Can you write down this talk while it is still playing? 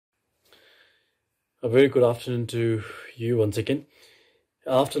A very good afternoon to you once again.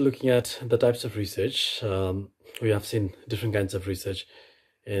 After looking at the types of research, we have seen different kinds of research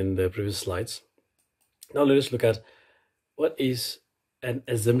in the previous slides. Now let us look at what is an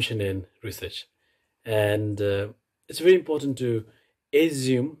assumption in research. And it's very important to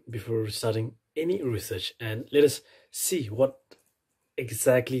assume before starting any research. And let us see what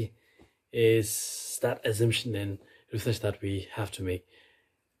exactly is that assumption in research that we have to make.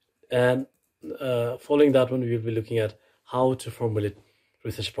 And following that one, we will be looking at how to formulate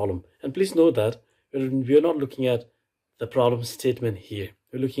research problem. And please note that we are not looking at the problem statement here.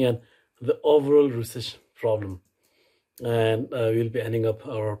 We're looking at the overall research problem. And we'll be ending up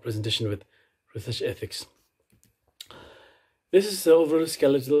our presentation with research ethics. This is the overall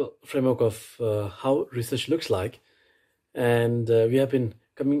skeletal framework of how research looks like. And we have been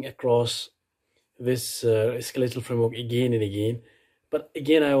coming across this skeletal framework again and again. But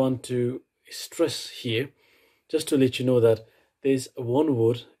again, I want to stress here, just to let you know that there's one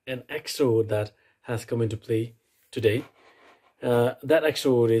word, an extra word that has come into play today. That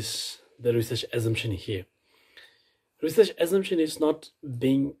extra word is the research assumption here. Research assumption is not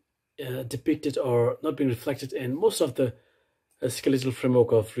being depicted or not being reflected in most of the skeletal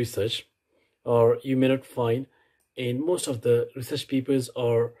framework of research, or you may not find in most of the research papers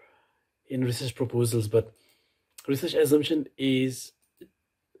or in research proposals. But research assumption is,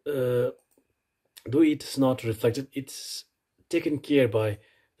 though it's not reflected, it's taken care by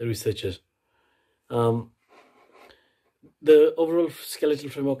the researchers. The overall skeletal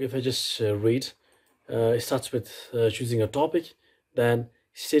framework, if I just read, it starts with choosing a topic, then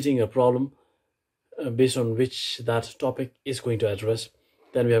stating a problem based on which that topic is going to address.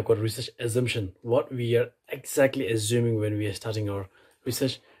 Then we have got research assumption, what we are exactly assuming when we are starting our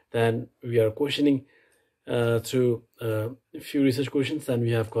research. Then we are questioning through a few research questions. Then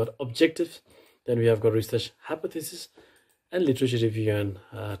we have got objectives. Then we have got research hypothesis and literature review and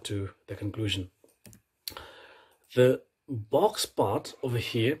to the conclusion. The box part over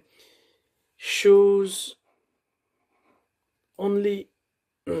here shows only,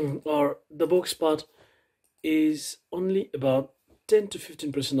 or the box part is only about 10 to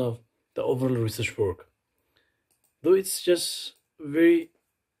 15% of the overall research work. Though it's just very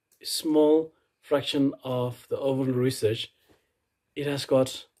small fraction of the overall research, it has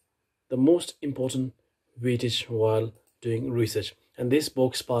got the most important weightage while doing research. And this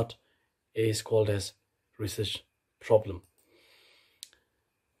box part is called as research problem.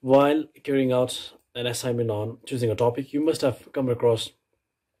 While carrying out an assignment on choosing a topic, you must have come across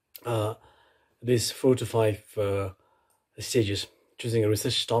these 4 to 5 stages: choosing a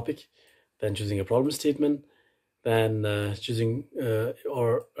research topic, then choosing a problem statement, then choosing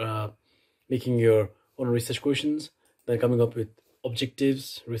or making your own research questions, then coming up with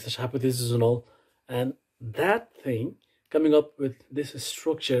objectives, research hypotheses and all. And that thing, coming up with this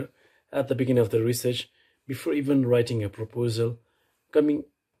structure at the beginning of the research, before even writing a proposal, coming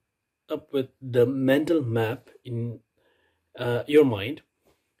up with the mental map in your mind,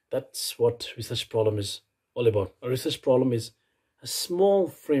 that's what research problem is all about. A research problem is a small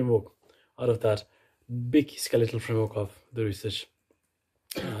framework out of that big skeletal framework of the research.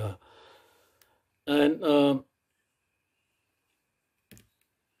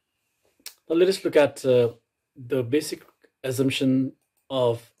 Now let us look at the basic assumption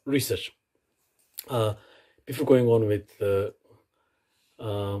of research. Before going on with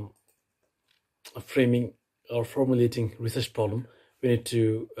framing or formulating research problem, we need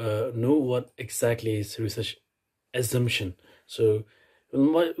to know what exactly is research assumption. So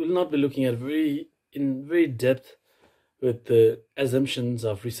we'll not be looking at in very depth with the assumptions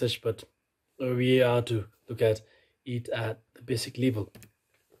of research, but we are to look at it at the basic level.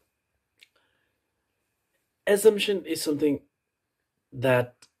 Assumption is something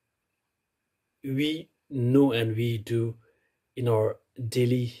that we know and we do in our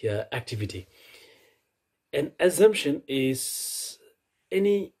daily activity. An assumption is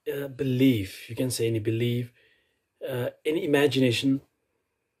any belief, you can say any belief, any imagination,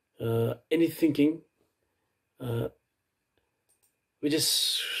 any thinking, which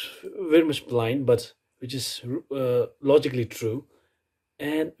is very much blind, but which is logically true,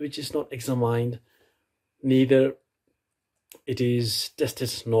 and which is not examined, neither it is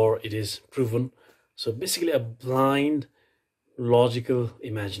tested nor it is proven. So basically a blind logical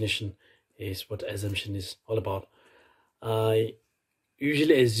imagination is what assumption is all about. I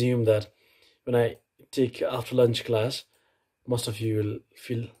usually assume that when I take after lunch class, most of you will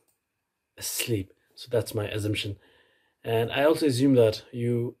feel asleep. So that's my assumption. And I also assume that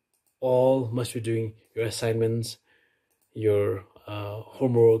you all must be doing your assignments, your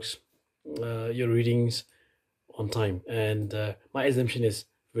homeworks, your readings on time, and my assumption is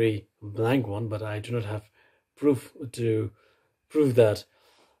very blank one, but I do not have proof to prove that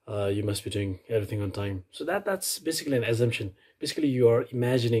you must be doing everything on time. So that's basically an assumption. Basically, you are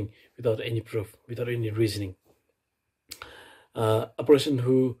imagining without any proof, without any reasoning. A person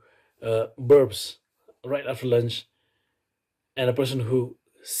who burps right after lunch, and a person who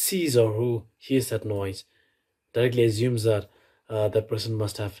sees or who hears that noise directly assumes that that person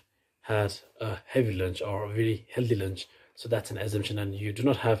must have had a heavy lunch or a very healthy lunch. So that's an assumption, and you do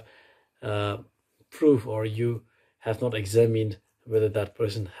not have uh, proof, or you have not examined whether that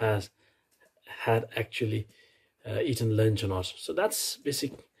person has had actually eaten lunch or not. So that's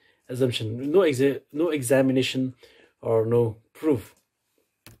basic assumption. No examination or no proof.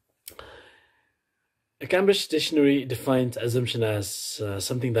 A Cambridge dictionary defines assumption as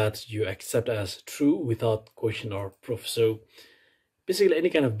something that you accept as true without question or proof. So basically,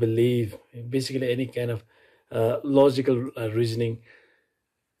 any kind of belief, basically any kind of logical reasoning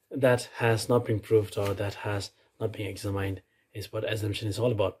that has not been proved or that has not been examined is what assumption is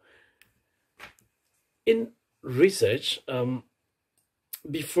all about. In research,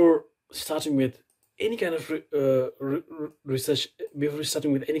 before starting with any kind of research, before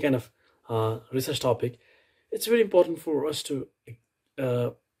starting with any kind of research topic, it's very important for us to uh,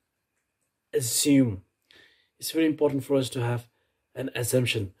 assume. It's very important for us to have an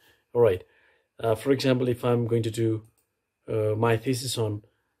assumption. All right. For example, if I'm going to do my thesis on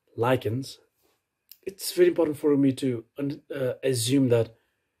lichens, it's very important for me to assume that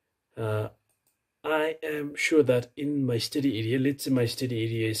uh, I am sure that in my study area, let's say my study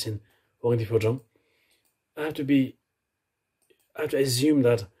area is in Wangdi, I have to be, I have to assume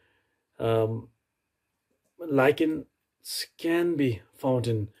that um, lichens can be found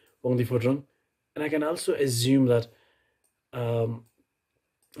in Wangdi, and I can also assume that um,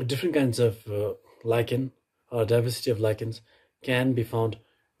 different kinds of lichen or diversity of lichens can be found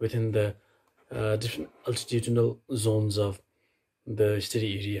within the different altitudinal zones of the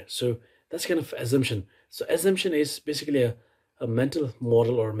study area. So that's kind of assumption. So assumption is basically a mental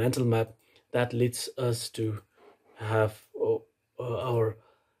model or mental map that leads us to have our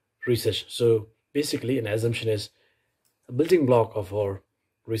research. So basically, an assumption is a building block of our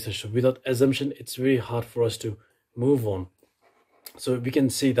research. So without assumption, it's very hard for us to move on. So we can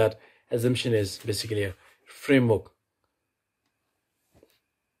see that assumption is basically a framework,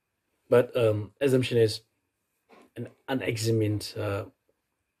 but assumption is an unexamined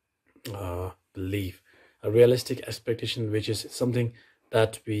belief, a realistic expectation, which is something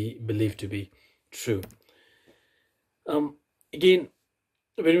that we believe to be true. Again,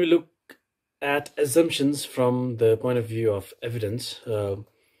 when we look at assumptions from the point of view of evidence,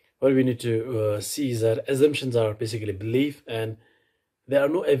 what we need to see is that assumptions are basically belief, and there are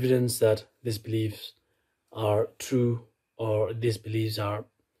no evidence that these beliefs are true or these beliefs are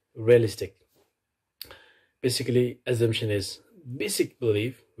realistic. Basically, assumption is basic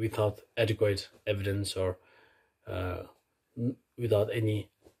belief without adequate evidence or uh, without any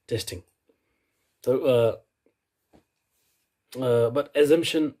testing. So, but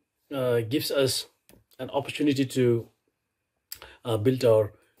assumption gives us an opportunity to build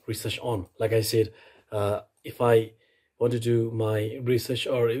our research on. Like I said, if I want to do my research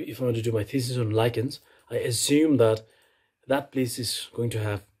or if I want to do my thesis on lichens, I assume that that place is going to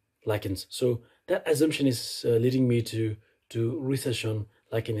have lichens. So that assumption is leading me to do research on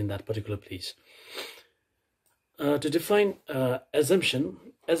lichen in that particular place. To define assumption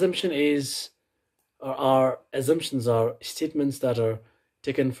is our assumptions are statements that are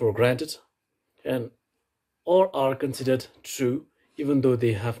taken for granted and or are considered true even though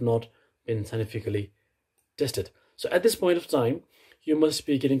they have not been scientifically tested. So at this point of time, you must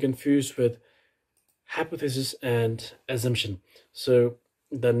be getting confused with hypothesis and assumption. So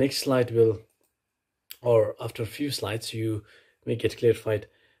the next slide will, or after a few slides, you may get clarified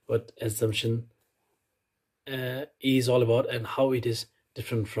what assumption is all about and how it is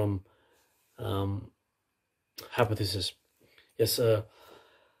different from hypothesis. Yes,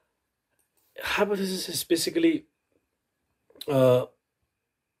 hypothesis is uh,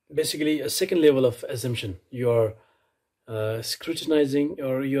 basically a second level of assumption. You are scrutinizing,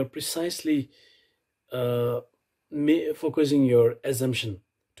 or you're precisely focusing your assumption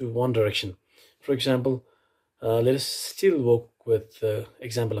to one direction. For example, let us still work with the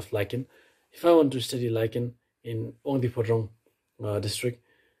example of lichen. If I want to study lichen in Ongdi district,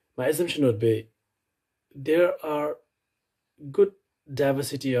 my assumption would be there are good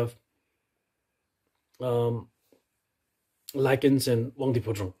diversity of lichens in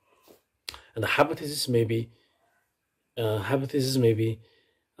Wangdi, and the hypothesis may be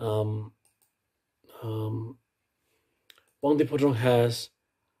um, Bangladesh has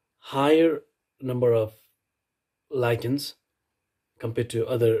higher number of lichens compared to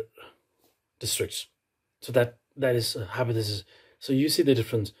other districts. So that is a hypothesis. So you see the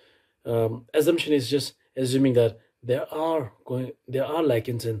difference. Assumption is just assuming that there are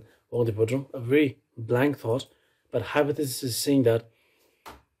lichens in Bangladesh, a very blank thought. But hypothesis is saying that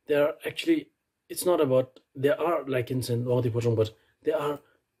there are actually, it's not about there are lichens in Bangladesh, but there are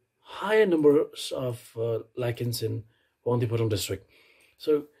higher numbers of lichens in Bangladesh district.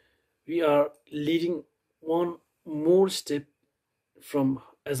 So we are leading one more step from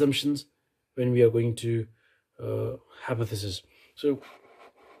assumptions when we are going to hypothesis. So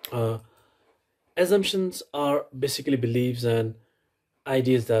uh, assumptions are basically beliefs and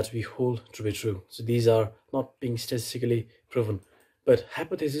ideas that we hold to be true. So these are not being statistically proven. But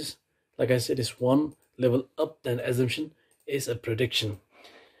hypothesis, like I said, is one level up than assumption, is a prediction.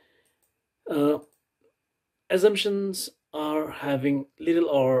 Uh, Assumptions are having little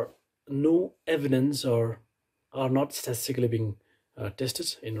or no evidence or are not statistically being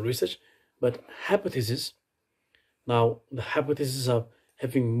tested in research. But hypothesis, now the hypothesis of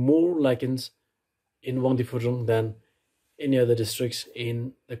having more lichens in Wangdi than any other districts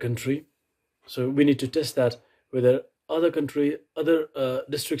in the country. So we need to test that whether other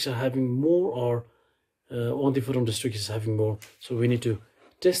districts are having more or Wangdi district is having more. So we need to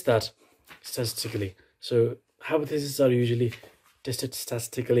test that statistically. So hypotheses are usually tested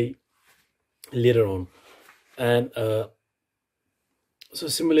statistically later on. And so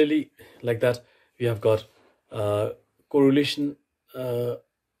similarly, like that, we have got correlation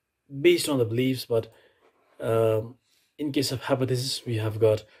based on the beliefs, but in case of hypothesis, we have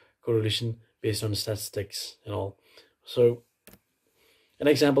got correlation based on statistics and all. So an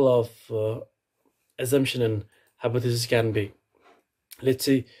example of assumption and hypothesis can be, let's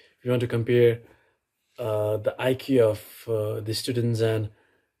say we want to compare the IQ of the students and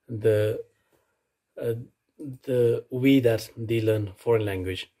the uh, the way that they learn foreign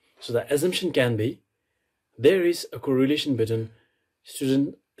language. So the assumption can be there is a correlation between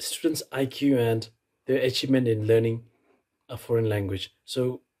students' IQ and their achievement in learning a foreign language.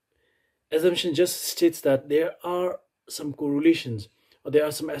 So assumption just states that there are some correlations or there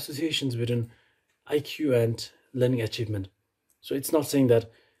are some associations between IQ and learning achievement. So it's not saying that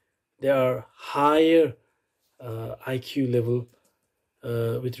there are higher IQ level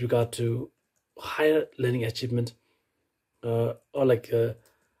with regard to higher learning achievement or like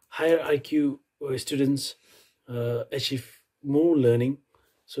higher IQ students achieve more learning.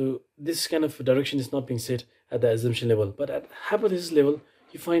 So this kind of direction is not being set at the assumption level, but at hypothesis level,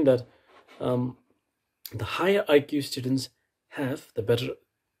 you find that the higher IQ students have, the better,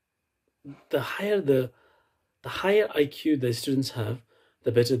 the higher the higher IQ the students have,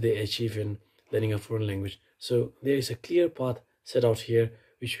 the better they achieve in learning a foreign language. So there is a clear path set out here,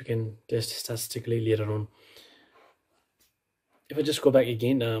 which we can test statistically later on. If I just go back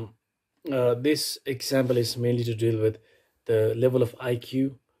again, this example is mainly to deal with the level of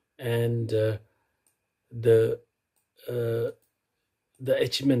IQ and the uh, the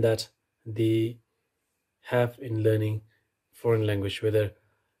achievement that they have in learning foreign language. Whether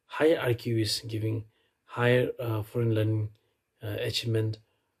higher IQ is giving higher foreign learning achievement,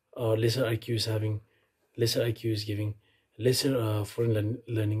 or lesser IQ is having lesser IQ is giving lesser foreign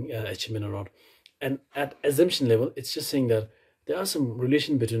learning achievement or not. And at assumption level, it's just saying that there are some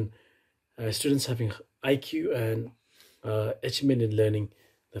relation between students having IQ and achievement in learning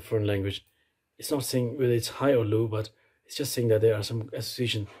the foreign language. It's not saying whether it's high or low, but it's just saying that there are some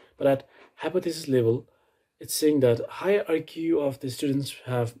association. But at hypothesis level, it's saying that higher IQ of the students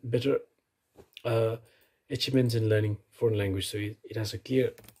have better uh, achievements in learning foreign language. So it has a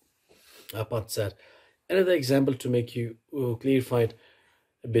clear path set. Another example to make you clarified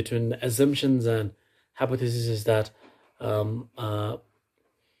between assumptions and hypothesis is that um, uh,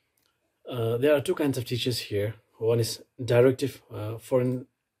 there are two kinds of teachers here. One is directive foreign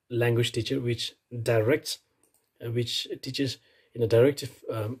language teacher, which directs, which teaches in a directive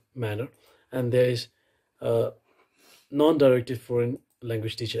manner, and there is non-directive foreign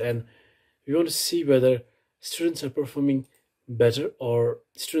language teacher. And we want to see whether students are performing better or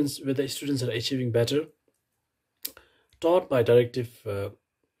whether students are achieving better taught by directive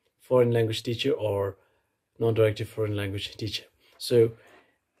foreign language teacher or non-directive foreign language teacher. So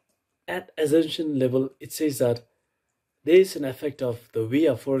at assumption level, it says that there is an effect of the way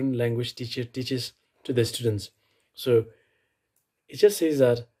a foreign language teacher teaches to the students. So it just says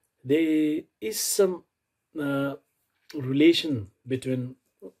that there is some relation between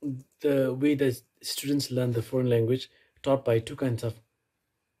the way that students learn the foreign language taught by two kinds of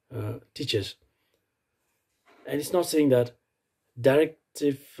teachers. And it's not saying that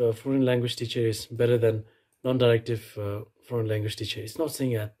directive foreign language teacher is better than non-directive foreign language teacher. It's not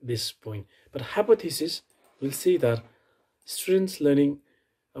saying at this point. But hypothesis will say that students learning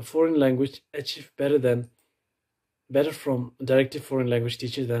a foreign language achieve better from directive foreign language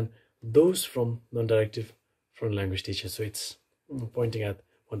teachers than those from non-directive foreign language teachers. So it's pointing at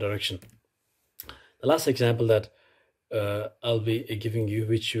one direction. The last example that I'll be giving you,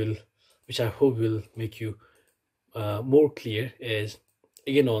 which I hope will make you more clear, is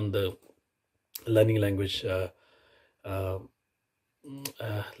again on the learning language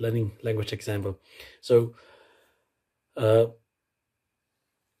learning language example. So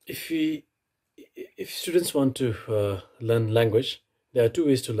if students want to learn language, there are two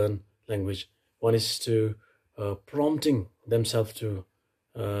ways to learn language. One is to prompting themselves to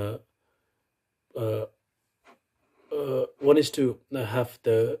one is to have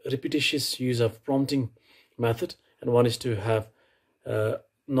the repetitious use of prompting method, and one is to have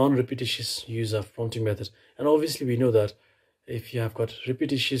non-repetitious use of prompting method. And obviously we know that if you have got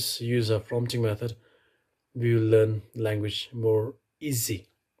repetitious use of prompting method, we will learn language more easily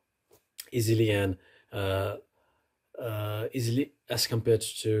and easily as compared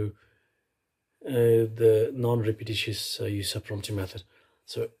to the non-repetitious use of prompting method.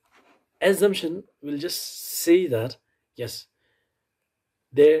 So assumption will just say that yes,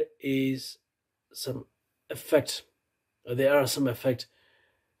 there is some effect, there are some effect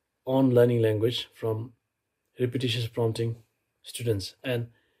on learning language from repetitious prompting students, and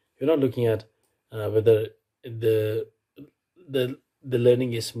we're not looking at whether the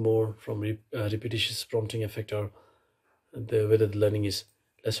learning is more from repetitious prompting effect, or whether the learning is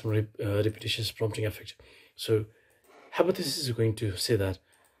less from repetitious prompting effect. So hypothesis is going to say that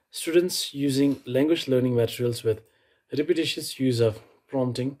students using language learning materials with repetitious use of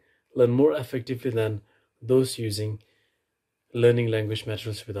prompting learn more effectively than those using learning language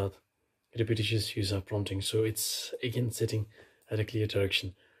materials without repetitious use of prompting. So it's again setting at a clear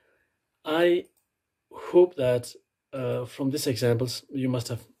direction. I hope that from these examples you must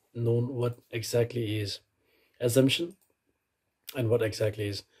have known what exactly is assumption and what exactly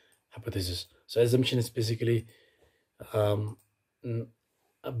is hypothesis. So assumption is basically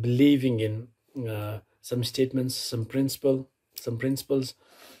believing in some statements, some principles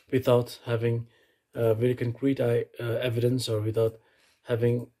without having very concrete evidence, or without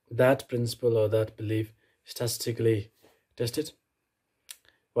having that principle or that belief statistically tested.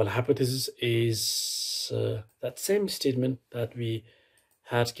 Well, hypothesis is that same statement that we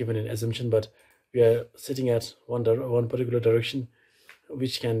had given in assumption, but we are sitting at one particular direction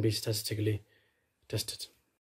which can be statistically tested.